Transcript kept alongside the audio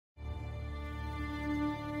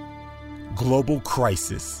Global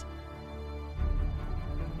crisis.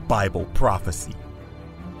 Bible prophecy.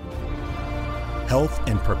 Health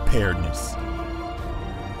and preparedness.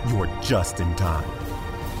 You're just in time.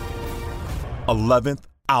 11th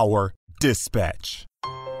hour dispatch.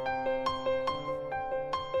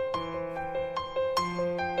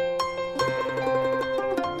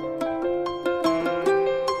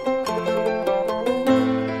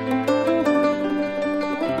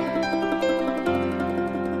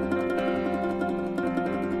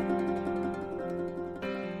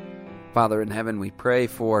 Father in heaven, we pray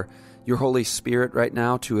for your Holy Spirit right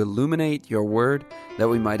now to illuminate your word that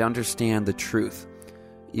we might understand the truth.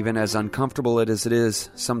 Even as uncomfortable as it is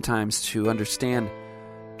sometimes to understand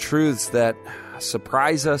truths that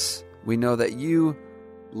surprise us, we know that you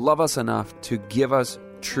love us enough to give us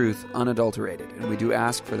truth unadulterated. And we do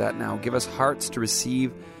ask for that now. Give us hearts to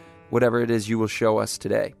receive whatever it is you will show us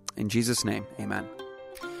today. In Jesus' name, amen.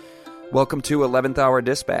 Welcome to 11th Hour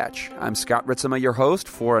Dispatch. I'm Scott Ritzema, your host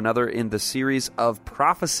for another in the series of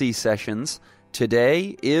prophecy sessions.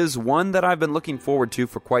 Today is one that I've been looking forward to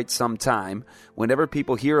for quite some time. Whenever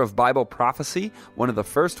people hear of Bible prophecy, one of the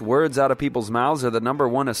first words out of people's mouths, or the number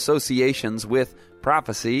one associations with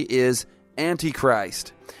prophecy, is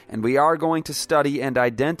Antichrist. And we are going to study and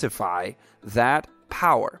identify that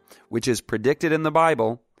power, which is predicted in the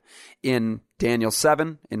Bible in Daniel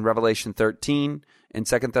 7, in Revelation 13, in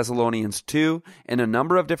 2 Thessalonians 2, in a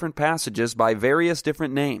number of different passages by various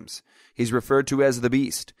different names. He's referred to as the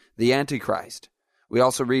beast, the Antichrist. We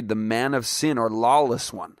also read the man of sin or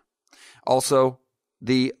lawless one. Also,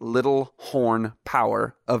 the little horn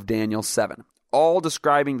power of Daniel 7. All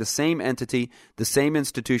describing the same entity, the same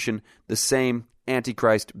institution, the same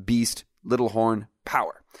Antichrist, beast, little horn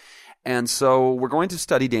power. And so we're going to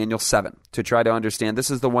study Daniel 7 to try to understand. This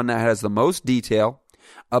is the one that has the most detail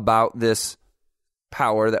about this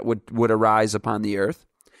power that would arise upon the earth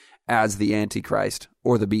as the Antichrist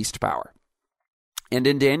or the beast power. And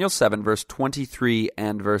in Daniel 7, verse 23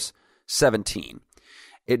 and verse 17,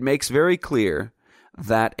 it makes very clear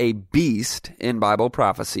that a beast in Bible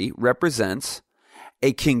prophecy represents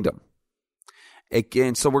a kingdom.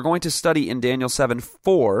 And so we're going to study in Daniel 7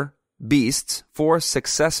 four beasts, four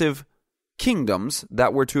successive kingdoms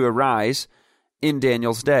that were to arise in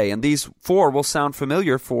Daniel's day. And these four will sound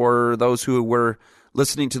familiar for those who were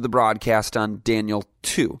listening to the broadcast on Daniel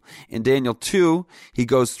 2. In Daniel 2, he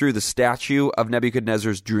goes through the statue of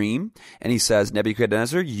Nebuchadnezzar's dream, and he says,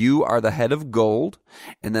 Nebuchadnezzar, you are the head of gold.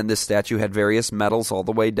 And then this statue had various metals all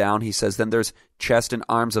the way down. He says, then there's chest and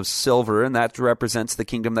arms of silver, and that represents the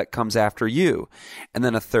kingdom that comes after you. And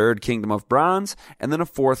then a third kingdom of bronze, and then a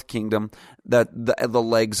fourth kingdom that the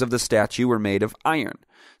legs of the statue were made of iron.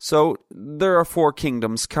 So there are four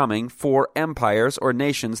kingdoms coming, four empires or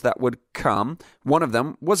nations that would come. One of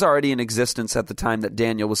them was already in existence at the time that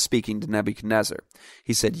Daniel was speaking to Nebuchadnezzar.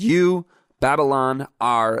 He said, you, Babylon,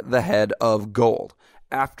 are the head of gold.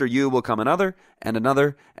 After you will come another, and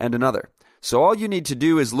another, and another. So all you need to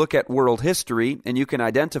do is look at world history, and you can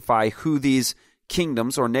identify who these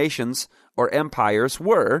kingdoms or nations or empires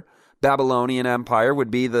were. Babylonian Empire would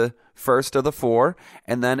be the first of the four,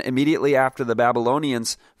 and then immediately after the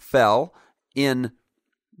Babylonians fell in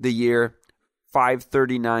the year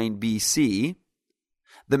 539 BC,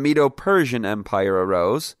 the Medo-Persian Empire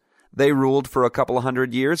arose. They ruled for a couple of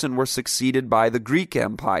hundred years and were succeeded by the Greek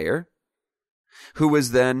Empire, who was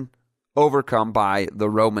then overcome by the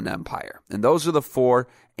Roman Empire. And those are the four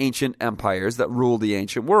ancient empires that ruled the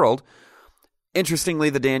ancient world. Interestingly,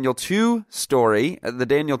 the Daniel 2 story, the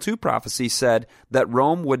Daniel 2 prophecy said that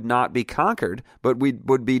Rome would not be conquered, but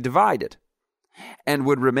would be divided, and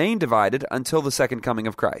would remain divided until the second coming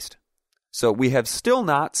of Christ. So we have still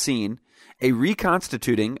not seen a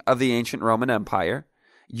reconstituting of the ancient Roman Empire.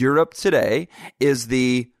 Europe today is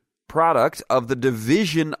the product of the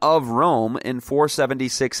division of Rome in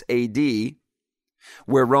 476 AD,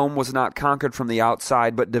 where Rome was not conquered from the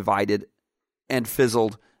outside, but divided and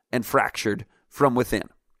fizzled and fractured from within.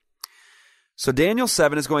 So Daniel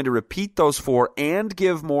 7 is going to repeat those four and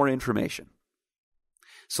give more information.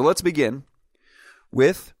 So let's begin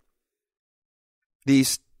with the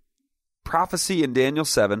prophecy in Daniel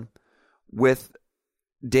 7 with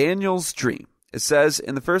Daniel's dream. It says,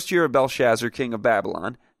 in the first year of Belshazzar, king of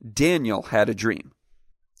Babylon, Daniel had a dream.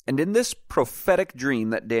 And in this prophetic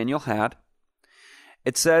dream that Daniel had,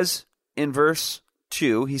 it says in verse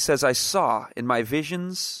 2, he says, I saw in my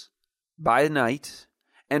visions by night,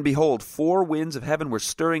 and behold, four winds of heaven were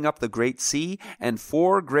stirring up the great sea, and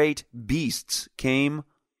four great beasts came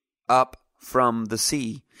up from the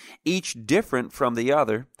sea, each different from the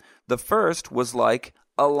other. The first was like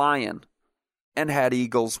a lion, and had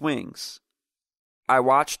eagle's wings. I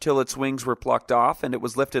watched till its wings were plucked off, and it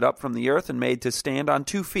was lifted up from the earth and made to stand on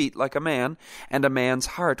 2 feet like a man, and a man's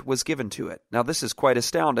heart was given to it. Now this is quite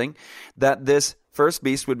astounding that this first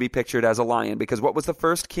beast would be pictured as a lion, because what was the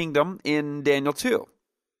first kingdom in Daniel 2?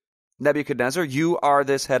 Nebuchadnezzar, you are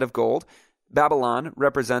this head of gold. Babylon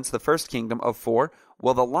represents the first kingdom of 4.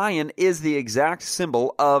 Well, the lion is the exact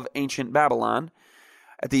symbol of ancient Babylon.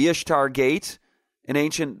 At the Ishtar Gate, in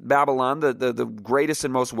ancient Babylon, the greatest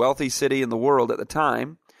and most wealthy city in the world at the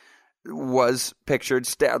time, was pictured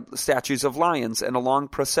statues of lions, and along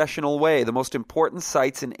processional way, the most important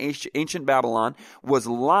sites in ancient Babylon was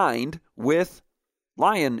lined with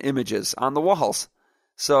lion images on the walls.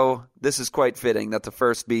 So this is quite fitting that the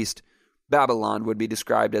first beast, Babylon, would be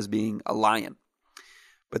described as being a lion.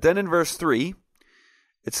 But then in verse 3,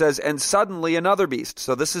 it says, and suddenly another beast.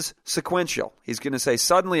 So this is sequential. He's going to say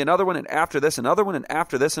suddenly another one, and after this another one, and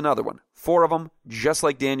after this another one. 4 of them, just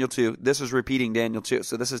like Daniel 2. This is repeating Daniel 2,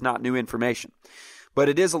 so this is not new information. But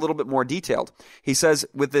it is a little bit more detailed. He says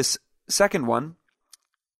with this second one,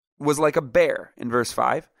 was like a bear in verse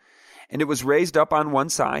 5, and it was raised up on one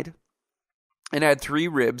side, and had 3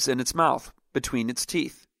 ribs in its mouth between its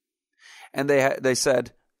teeth. And they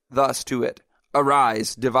said thus to it,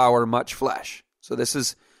 arise, devour much flesh. So this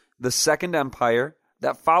is the second empire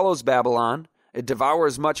that follows Babylon. It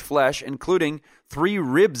devours much flesh, including 3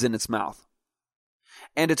 ribs in its mouth.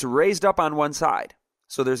 And it's raised up on one side.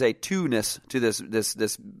 So there's a two-ness to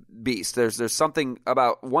this beast. There's something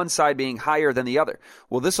about one side being higher than the other.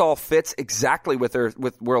 Well, this all fits exactly with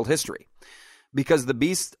world history. Because the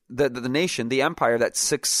beast, the nation, the empire that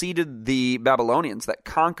succeeded the Babylonians, that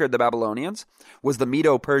conquered the Babylonians, was the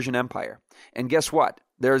Medo-Persian Empire. And guess what?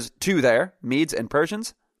 There's 2 there, Medes and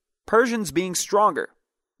Persians. Persians being stronger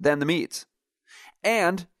than the Medes.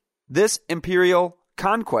 And this imperial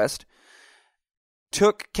conquest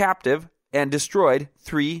took captive and destroyed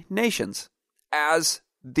 3 nations as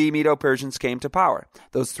the Medo-Persians came to power.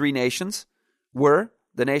 Those 3 nations were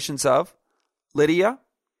the nations of Lydia,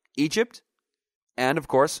 Egypt, and, of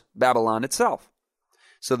course, Babylon itself.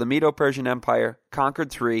 So the Medo-Persian Empire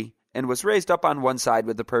conquered 3 and was raised up on one side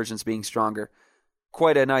with the Persians being stronger.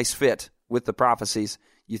 Quite a nice fit with the prophecies.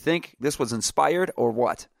 You think this was inspired or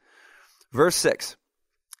what? Verse 6.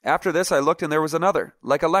 After this I looked, and there was another,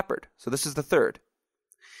 like a leopard. So this is the third.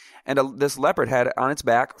 And this leopard had on its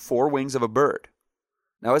back 4 wings of a bird.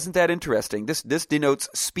 Now isn't that interesting? This denotes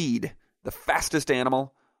speed. The fastest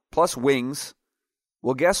animal plus wings.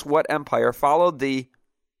 Well, guess what empire followed the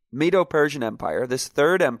Medo-Persian Empire? This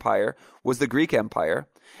third empire was the Greek Empire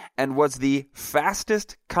and was the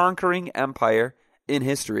fastest conquering empire in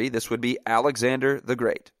history. This would be Alexander the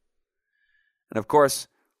Great. And of course,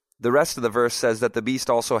 the rest of the verse says that the beast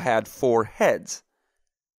also had 4 heads.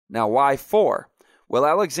 Now, why 4? Well,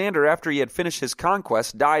 Alexander, after he had finished his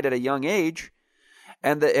conquest, died at a young age,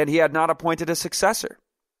 and he had not appointed a successor.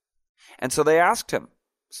 And so they asked him,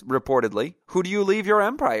 reportedly, who do you leave your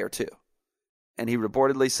empire to? And he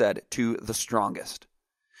reportedly said, to the strongest.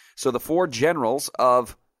 So the 4 generals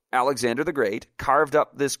of Alexander the Great carved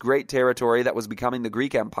up this great territory that was becoming the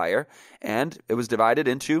Greek Empire, and it was divided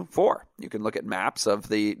into 4. You can look at maps of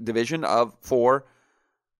the division of 4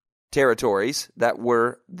 territories that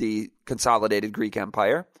were the consolidated Greek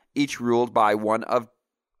Empire, each ruled by one of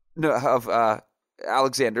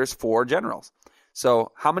Alexander's 4 generals.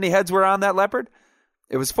 So how many heads were on that leopard?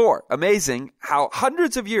 It was 4. Amazing how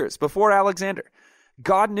hundreds of years before Alexander,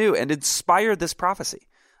 God knew and inspired this prophecy.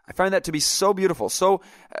 I find that to be so beautiful, so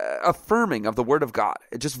affirming of the Word of God.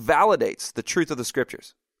 It just validates the truth of the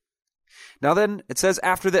Scriptures. Now then, it says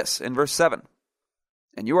after this in verse 7.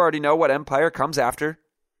 And you already know what empire comes after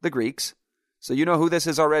the Greeks. So you know who this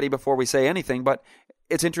is already before we say anything, but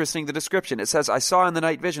it's interesting, the description. It says, I saw in the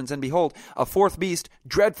night visions, and behold, a 4th beast,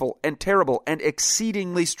 dreadful and terrible and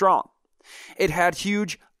exceedingly strong. It had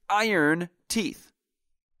huge iron teeth.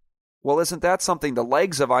 Well, isn't that something? The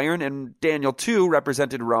legs of iron in Daniel 2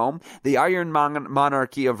 represented Rome, the iron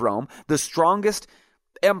monarchy of Rome, the strongest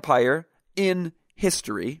empire in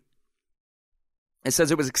history. It says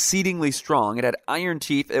it was exceedingly strong. It had iron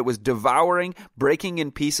teeth. It was devouring, breaking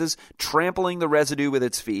in pieces, trampling the residue with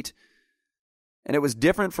its feet. And it was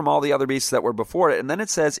different from all the other beasts that were before it. And then it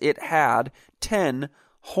says it had 10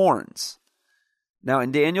 horns. Now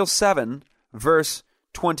in Daniel 7, verse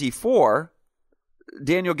 24,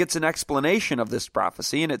 Daniel gets an explanation of this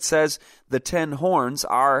prophecy, and it says the 10 horns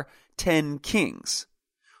are 10 kings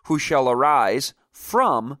who shall arise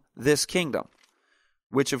from this kingdom.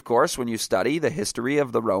 Which, of course, when you study the history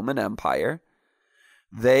of the Roman Empire,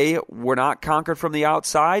 they were not conquered from the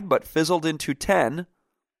outside, but fizzled into 10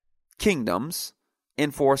 kingdoms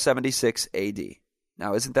in 476 AD.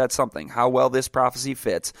 Now, isn't that something? How well this prophecy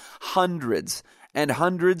fits hundreds and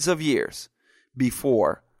hundreds of years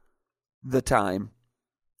before the time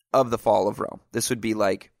of the fall of Rome. This would be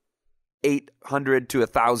like 800 to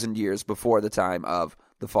 1,000 years before the time of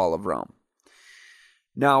the fall of Rome.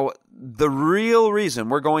 Now, the real reason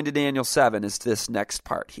we're going to Daniel 7 is this next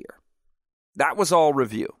part here. That was all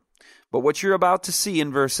review. But what you're about to see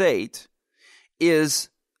in verse 8 is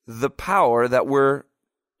the power that we're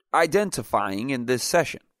identifying in this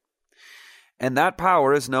session. And that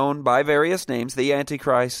power is known by various names, the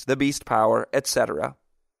Antichrist, the beast power, etc.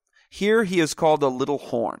 Here he is called a little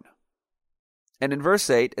horn. And in verse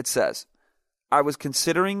 8 it says, I was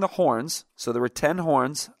considering the horns, so there were 10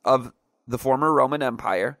 horns of the former Roman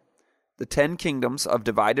Empire, the 10 kingdoms of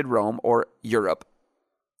divided Rome or Europe.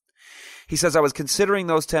 He says, I was considering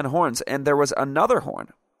those 10 horns, and there was another horn,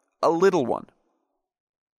 a little one,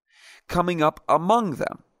 coming up among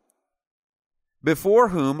them, before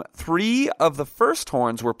whom 3 of the first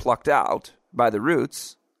horns were plucked out by the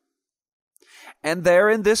roots. And there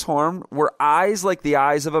in this horn were eyes like the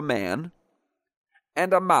eyes of a man,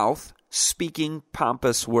 and a mouth speaking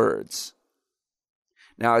pompous words.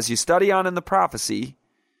 Now, as you study on in the prophecy,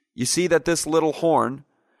 you see that this little horn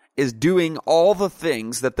is doing all the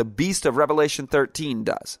things that the beast of Revelation 13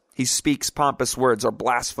 does. He speaks pompous words or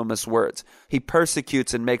blasphemous words. He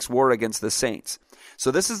persecutes and makes war against the saints.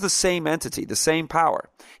 So this is the same entity, the same power.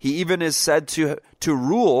 He even is said to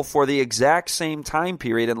rule for the exact same time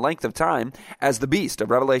period and length of time as the beast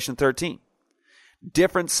of Revelation 13.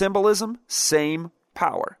 Different symbolism, same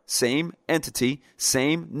power, same entity,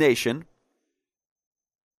 same nation.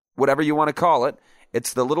 Whatever you want to call it,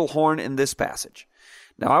 it's the little horn in this passage.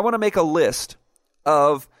 Now, I want to make a list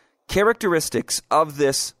of characteristics of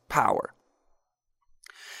this power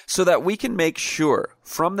so that we can make sure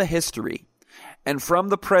from the history and from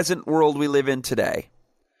the present world we live in today,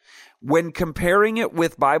 when comparing it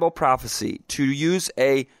with Bible prophecy, to use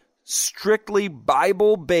a strictly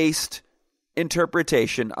Bible-based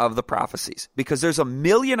interpretation of the prophecies. Because there's a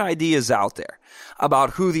million ideas out there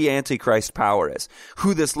about who the Antichrist power is,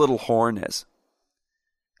 who this little horn is.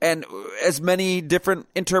 And as many different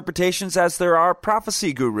interpretations as there are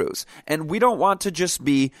prophecy gurus. And we don't want to just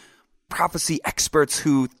be prophecy experts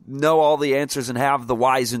who know all the answers and have the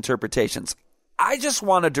wise interpretations. I just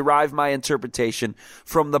want to derive my interpretation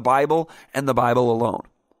from the Bible and the Bible alone.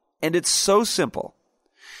 And it's so simple.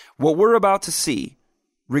 What we're about to see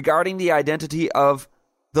regarding the identity of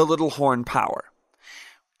the little horn power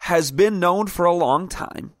has been known for a long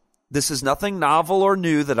time. This is nothing novel or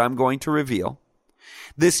new that I'm going to reveal.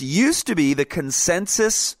 This used to be the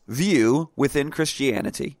consensus view within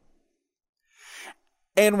Christianity.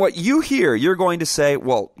 And what you hear, you're going to say,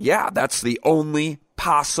 well, yeah, that's the only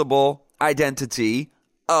possible identity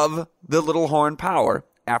of the little horn power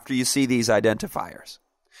after you see these identifiers.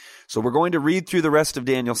 So we're going to read through the rest of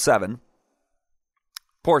Daniel 7,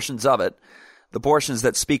 portions of it, the portions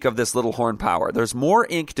that speak of this little horn power. There's more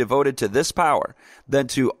ink devoted to this power than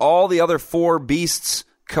to all the other 4 beasts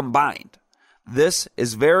combined. This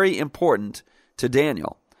is very important to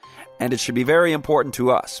Daniel, and it should be very important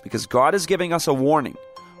to us because God is giving us a warning.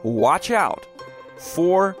 Watch out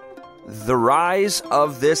for the rise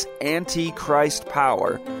of this Antichrist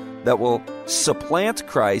power that will supplant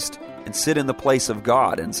Christ and sit in the place of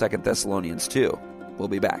God in 2 Thessalonians 2. We'll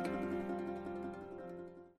be back.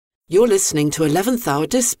 You're listening to 11th Hour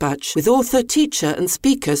Dispatch with author, teacher and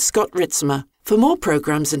speaker Scott Ritzmer. For more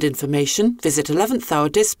programs and information, visit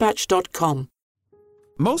 11thhourdispatch.com.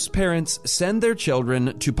 Most parents send their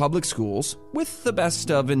children to public schools with the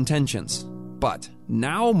best of intentions. But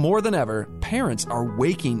now more than ever, parents are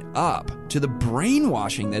waking up to the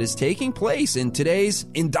brainwashing that is taking place in today's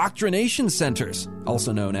indoctrination centers,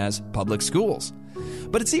 also known as public schools.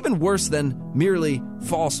 But it's even worse than merely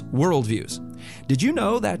false worldviews. Did you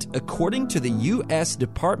know that according to the U.S.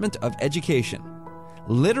 Department of Education,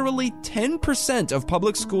 literally 10% of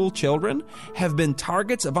public school children have been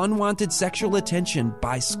targets of unwanted sexual attention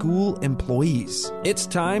by school employees? It's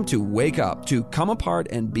time to wake up, to come apart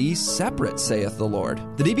and be separate, saith the Lord.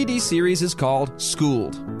 The DVD series is called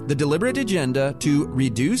Schooled, the deliberate agenda to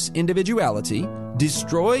reduce individuality,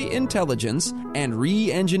 destroy intelligence, and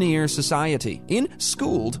re-engineer society. In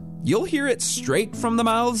Schooled, you'll hear it straight from the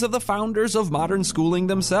mouths of the founders of modern schooling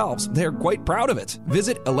themselves. They're quite proud of it.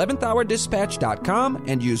 Visit 11thhourdispatch.com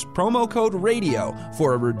and use promo code RADIO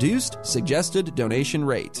for a reduced suggested donation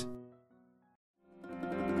rate.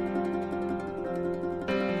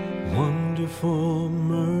 Wonderful,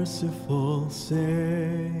 merciful Savior,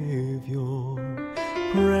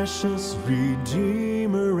 precious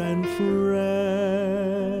Redeemer and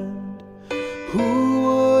friend, who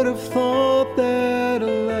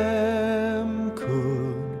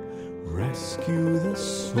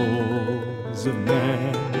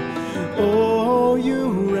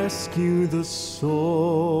rescue the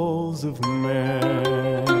souls of men.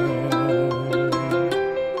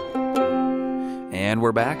 And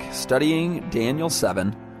we're back studying Daniel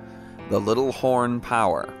 7, the little horn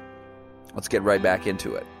power. Let's get right back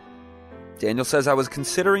into it. Daniel says, I was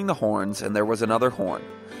considering the horns, and there was another horn,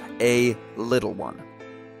 a little one.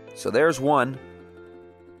 So there's one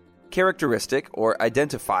characteristic or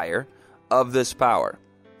identifier of this power,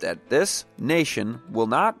 that this nation will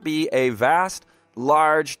not be a vast,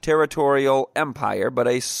 large territorial empire, but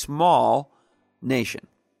a small nation.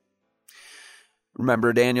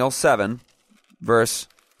 Remember, Daniel 7, verse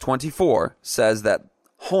 24 says that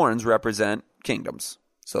horns represent kingdoms.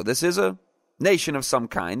 So this is a nation of some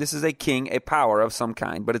kind. This is a king, a power of some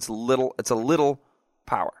kind, but it's a little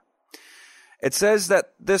power. It says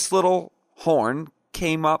that this little horn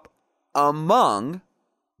came up among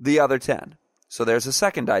the other 10. So there's a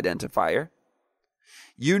second identifier.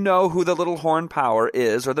 You know who the little horn power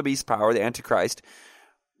is, or the beast power, the Antichrist,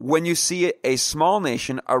 when you see a small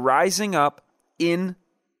nation arising up in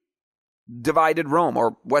divided Rome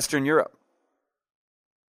or Western Europe.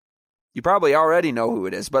 You probably already know who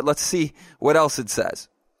it is, but let's see what else it says.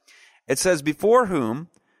 It says, before whom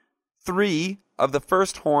 3 of the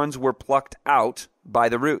first horns were plucked out by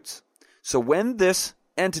the roots. So when this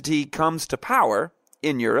entity comes to power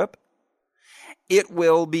in Europe, it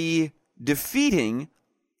will be defeating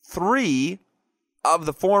 3 of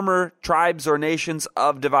the former tribes or nations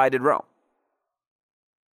of divided Rome.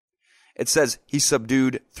 It says he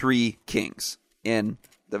subdued 3 kings in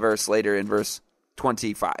the verse later in verse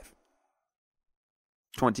 24.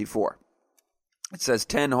 It says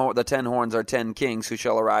the 10 horns are 10 kings who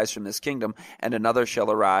shall arise from this kingdom, and another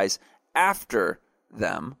shall arise after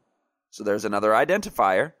them. So there's another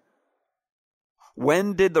identifier.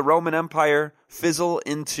 When did the Roman Empire fizzle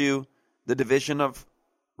into the division of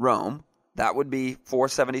Rome? That would be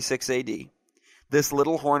 476 AD. This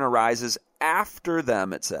little horn arises after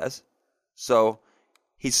them, it says. So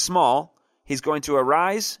he's small. He's going to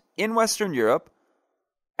arise in Western Europe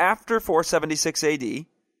after 476 AD,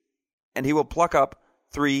 and he will pluck up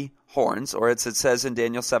 3 horns, or as it says in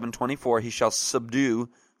Daniel 7:24, he shall subdue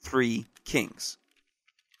 3 kings.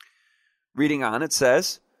 Reading on, it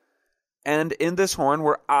says, and in this horn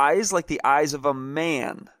were eyes like the eyes of a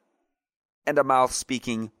man, and a mouth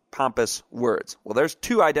speaking pompous words. Well, there's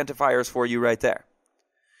 2 identifiers for you right there.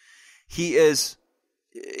 He's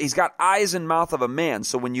got eyes and mouth of a man.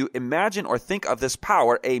 So when you imagine or think of this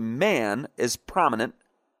power, a man is prominent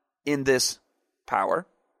in this power.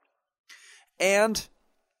 And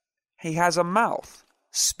he has a mouth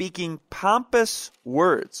speaking pompous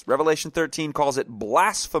words. Revelation 13 calls it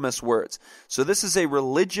blasphemous words. So this is a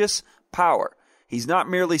religious power. He's not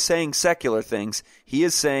merely saying secular things. He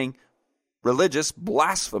is saying religious,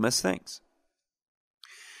 blasphemous things.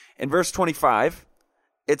 In verse 25,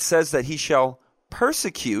 it says that he shall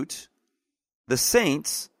persecute the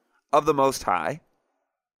saints of the Most High.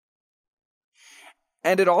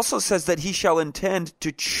 And it also says that he shall intend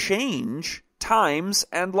to change times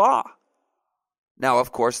and law. Now,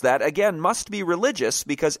 of course, that again must be religious,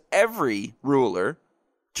 because every ruler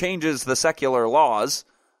changes the secular laws.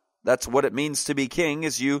 That's what it means to be king,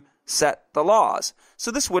 is you set the laws.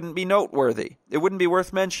 So this wouldn't be noteworthy. It wouldn't be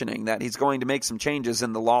worth mentioning that he's going to make some changes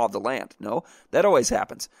in the law of the land. No, that always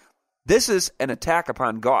happens. This is an attack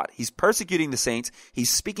upon God. He's persecuting the saints. He's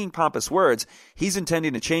speaking pompous words. He's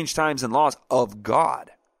intending to change times and laws of God.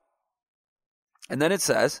 And then it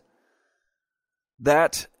says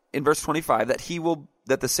that in verse 25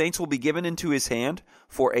 that the saints will be given into his hand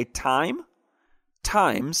for a time,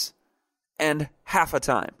 times, and half a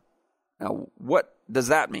time. Now, what does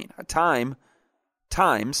that mean? A time,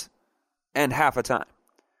 times, and half a time.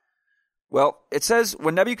 Well, it says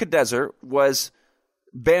when Nebuchadnezzar was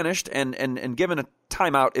banished and given a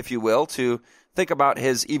timeout, if you will, to think about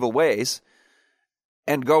his evil ways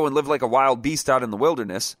and go and live like a wild beast out in the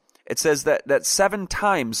wilderness, it says that 7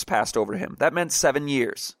 times passed over him. That meant 7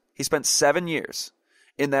 years. He spent 7 years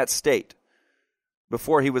in that state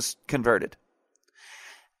before he was converted.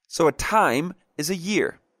 So a time is a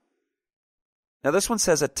year. Now this one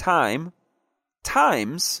says a time,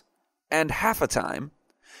 times, and half a time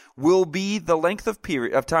will be the length of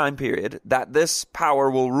time period that this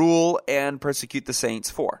power will rule and persecute the saints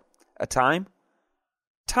for. A time,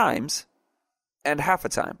 times, and half a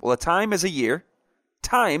time. Well, a time is a year.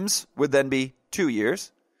 Times would then be 2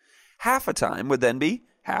 years. Half a time would then be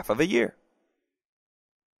half of a year.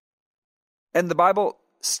 And the Bible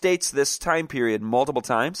states this time period multiple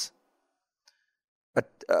times.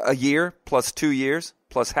 A year plus 2 years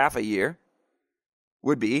plus half a year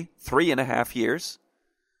would be 3.5 years.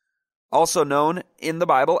 also known in the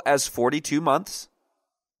Bible as 42 months,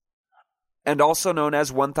 and also known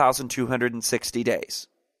as 1,260 days.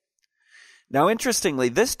 Now, interestingly,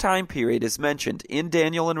 this time period is mentioned in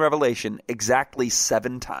Daniel and Revelation exactly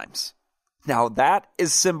 7 times. Now, that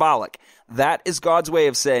is symbolic. That is God's way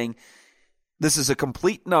of saying, this is a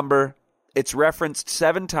complete number. It's referenced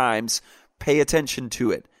 7 times. Pay attention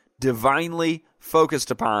to it. Divinely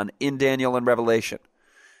focused upon in Daniel and Revelation.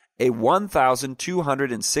 A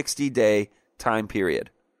 1,260-day time period,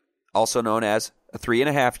 also known as a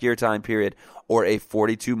 3.5-year time period or a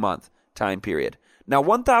 42-month time period. Now,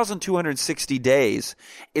 1,260 days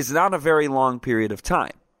is not a very long period of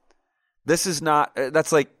time. This is not,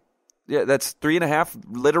 that's 3.5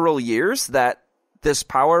 literal years that this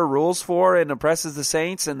power rules for and oppresses the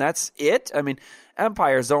saints, and that's it? I mean,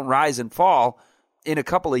 empires don't rise and fall in a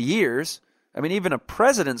couple of years. I mean, even a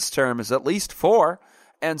president's term is at least 4.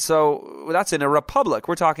 And so that's in a republic.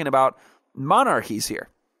 We're talking about monarchies here.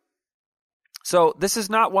 So this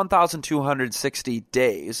is not 1,260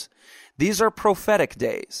 days. These are prophetic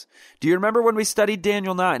days. Do you remember when we studied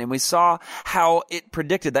Daniel 9 and we saw how it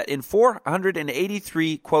predicted that in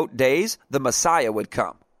 483, quote, days, the Messiah would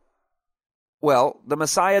come? Well, the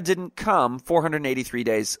Messiah didn't come 483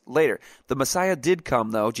 days later. The Messiah did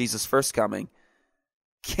come, though, Jesus' first coming,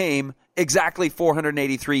 came exactly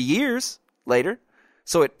 483 years later.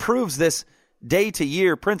 So it proves this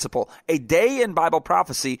day-to-year principle. A day in Bible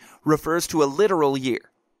prophecy refers to a literal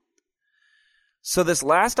year. So this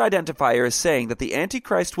last identifier is saying that the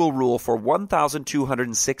Antichrist will rule for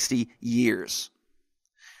 1,260 years.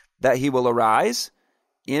 That he will arise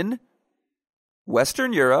in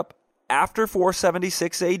Western Europe after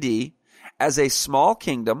 476 AD as a small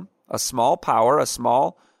kingdom, a small power, a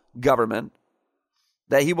small government,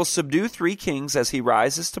 that he will subdue 3 kings as he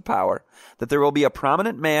rises to power, that there will be a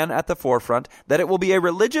prominent man at the forefront, that it will be a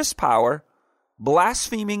religious power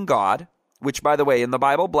blaspheming God, which, by the way, in the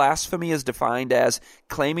Bible, blasphemy is defined as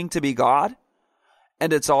claiming to be God,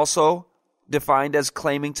 and it's also defined as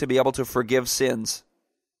claiming to be able to forgive sins,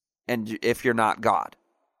 and if you're not God.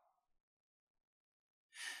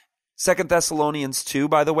 2 Thessalonians 2,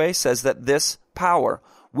 by the way, says that this power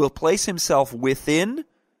will place himself within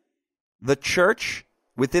the church,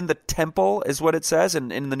 within the temple is what it says.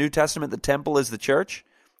 And in the New Testament, the temple is the church.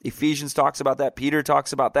 Ephesians talks about that. Peter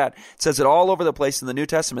talks about that. It says it all over the place in the New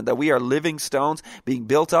Testament that we are living stones being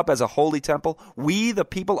built up as a holy temple. We, the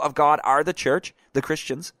people of God, are the church, the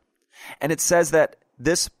Christians. And it says that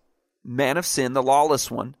this man of sin, the lawless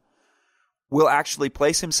one, will actually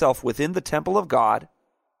place himself within the temple of God,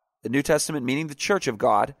 the New Testament meaning the church of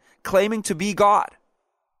God, claiming to be God.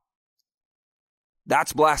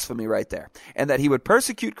 That's blasphemy right there. And that he would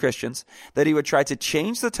persecute Christians, that he would try to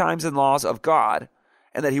change the times and laws of God,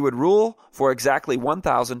 and that he would rule for exactly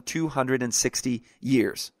 1,260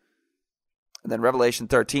 years. And then Revelation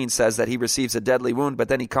 13 says that he receives a deadly wound, but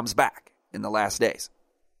then he comes back in the last days.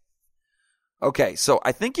 Okay, so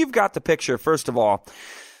I think you've got the picture, first of all,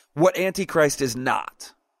 what Antichrist is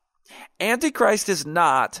not. Antichrist is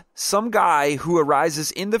not some guy who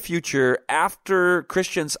arises in the future after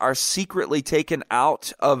Christians are secretly taken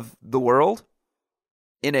out of the world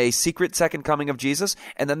in a secret second coming of Jesus,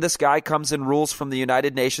 and then this guy comes and rules from the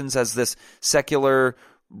United Nations as this secular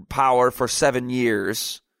power for 7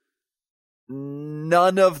 years.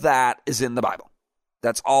 None of that is in the Bible.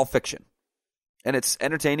 That's all fiction. And it's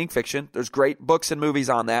entertaining fiction. There's great books and movies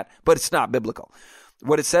on that, but it's not biblical.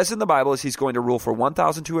 What it says in the Bible is he's going to rule for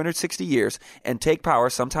 1,260 years and take power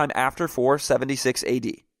sometime after 476 AD.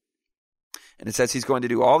 And it says he's going to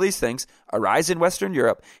do all these things, arise in Western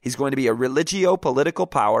Europe. He's going to be a religio-political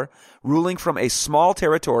power, ruling from a small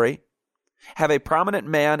territory, have a prominent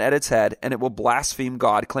man at its head, and it will blaspheme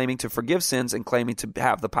God, claiming to forgive sins and claiming to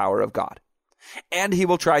have the power of God. And he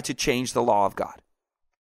will try to change the law of God.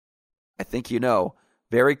 I think you know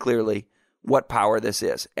very clearly what power this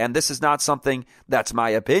is. And this is not something that's my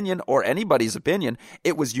opinion or anybody's opinion.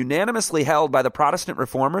 It was unanimously held by the Protestant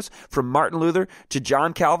reformers from Martin Luther to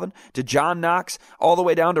John Calvin to John Knox, all the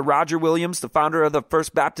way down to Roger Williams, the founder of the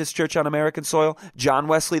First Baptist Church on American soil, John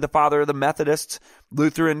Wesley, the father of the Methodists,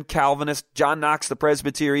 Lutheran, Calvinist, John Knox, the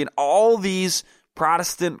Presbyterian. All these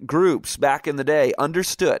Protestant groups back in the day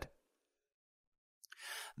understood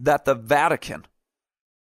that the Vatican,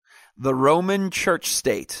 the Roman Church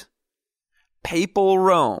state, Papal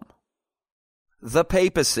Rome, the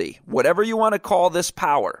papacy, whatever you want to call this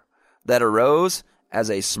power that arose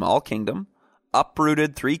as a small kingdom,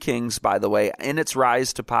 uprooted 3 kings, by the way, in its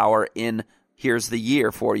rise to power in, here's the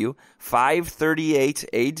year for you, 538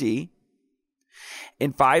 AD.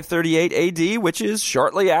 In 538 AD, which is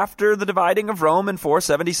shortly after the dividing of Rome in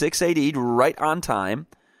 476 AD, right on time,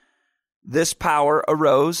 this power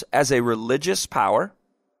arose as a religious power,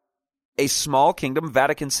 a small kingdom.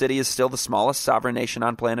 Vatican City is still the smallest sovereign nation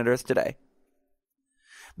on planet Earth today.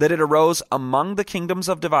 That it arose among the kingdoms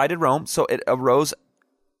of divided Rome, so it arose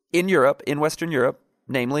in Europe, in Western Europe,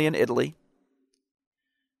 namely in Italy.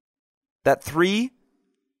 That 3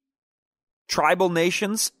 tribal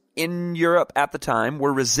nations in Europe at the time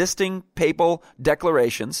were resisting papal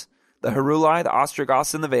declarations. The Heruli, the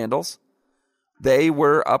Ostrogoths, and the Vandals. They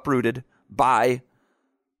were uprooted by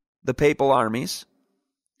the papal armies.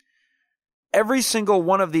 Every single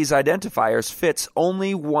one of these identifiers fits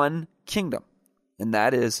only one kingdom, and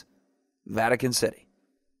that is Vatican City,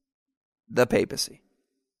 the papacy.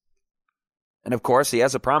 And of course, he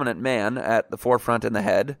has a prominent man at the forefront and the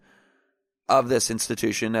head of this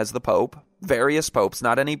institution as the Pope. Various popes,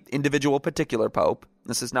 not any individual particular pope.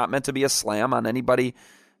 This is not meant to be a slam on anybody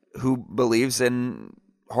who believes in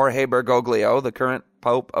Jorge Bergoglio, the current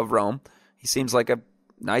Pope of Rome. He seems like a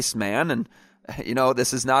nice man, and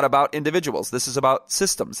this is not about individuals. This is about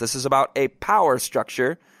systems. This is about a power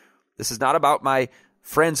structure. This is not about my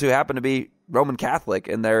friends who happen to be Roman Catholic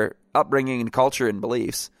and their upbringing and culture and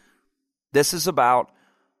beliefs. This is about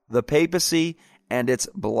the papacy and its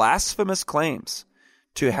blasphemous claims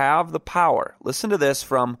to have the power. Listen to this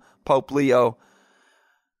from Pope Leo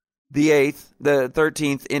the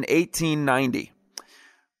 13th in 1890.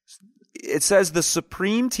 It says, the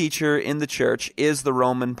supreme teacher in the church is the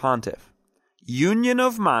Roman pontiff. Union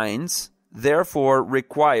of minds, therefore,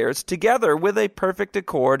 requires, together with a perfect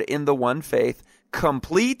accord in the one faith,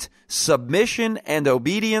 complete submission and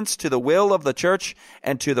obedience to the will of the church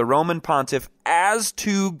and to the Roman pontiff as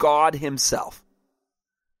to God himself.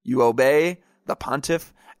 You obey the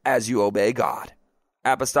pontiff as you obey God.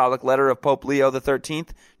 Apostolic letter of Pope Leo XIII,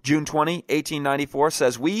 June 20, 1894,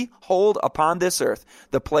 says, we hold upon this earth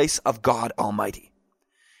the place of God Almighty.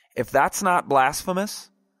 If that's not blasphemous,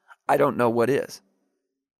 I don't know what is.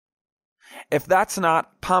 If that's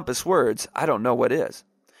not pompous words, I don't know what is.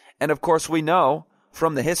 And of course, we know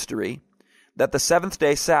from the history that the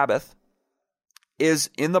seventh-day Sabbath is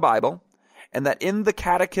in the Bible, and that in the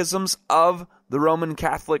catechisms of the Roman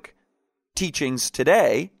Catholic teachings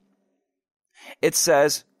today, it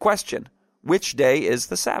says, question, which day is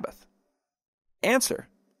the Sabbath? Answer,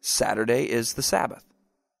 Saturday is the Sabbath.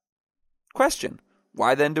 Question,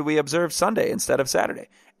 why then do we observe Sunday instead of Saturday?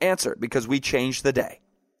 Answer, because we changed the day.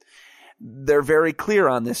 They're very clear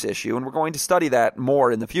on this issue, and we're going to study that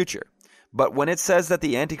more in the future. But when it says that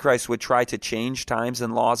the Antichrist would try to change times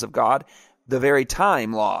and laws of God, the very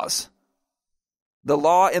time laws, the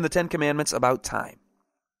law in the Ten Commandments about time.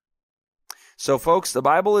 So folks, the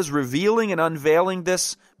Bible is revealing and unveiling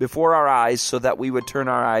this before our eyes so that we would turn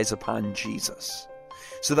our eyes upon Jesus,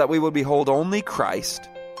 so that we would behold only Christ,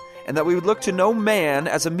 and that we would look to no man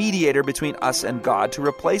as a mediator between us and God to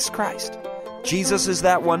replace Christ. Jesus is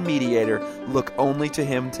that one mediator. Look only to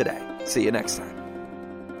him today. See you next time.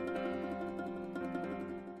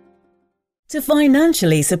 To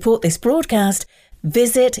financially support this broadcast,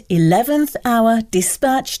 visit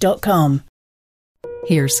 11thhourdispatch.com.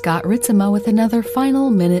 Here's Scott Ritzema with another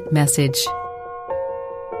final minute message.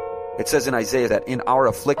 It says in Isaiah that in our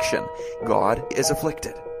affliction, God is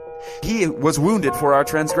afflicted. He was wounded for our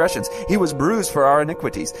transgressions. He was bruised for our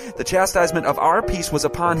iniquities. The chastisement of our peace was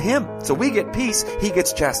upon him. So we get peace, he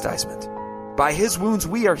gets chastisement. By his wounds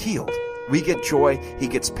we are healed. We get joy, he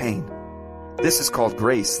gets pain. This is called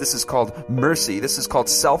grace. This is called mercy. This is called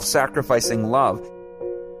self-sacrificing love.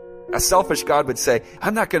 A selfish God would say,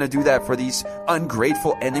 I'm not going to do that for these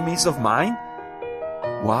ungrateful enemies of mine.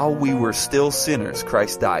 While we were still sinners,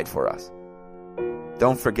 Christ died for us.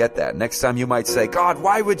 Don't forget that. Next time you might say, God,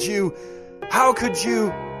 why would you? How could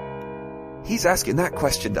you? He's asking that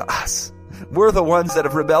question to us. We're the ones that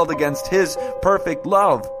have rebelled against his perfect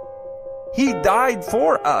love. He died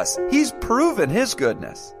for us. He's proven his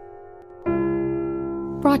goodness.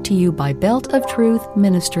 Brought to you by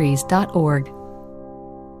beltoftruthministries.org.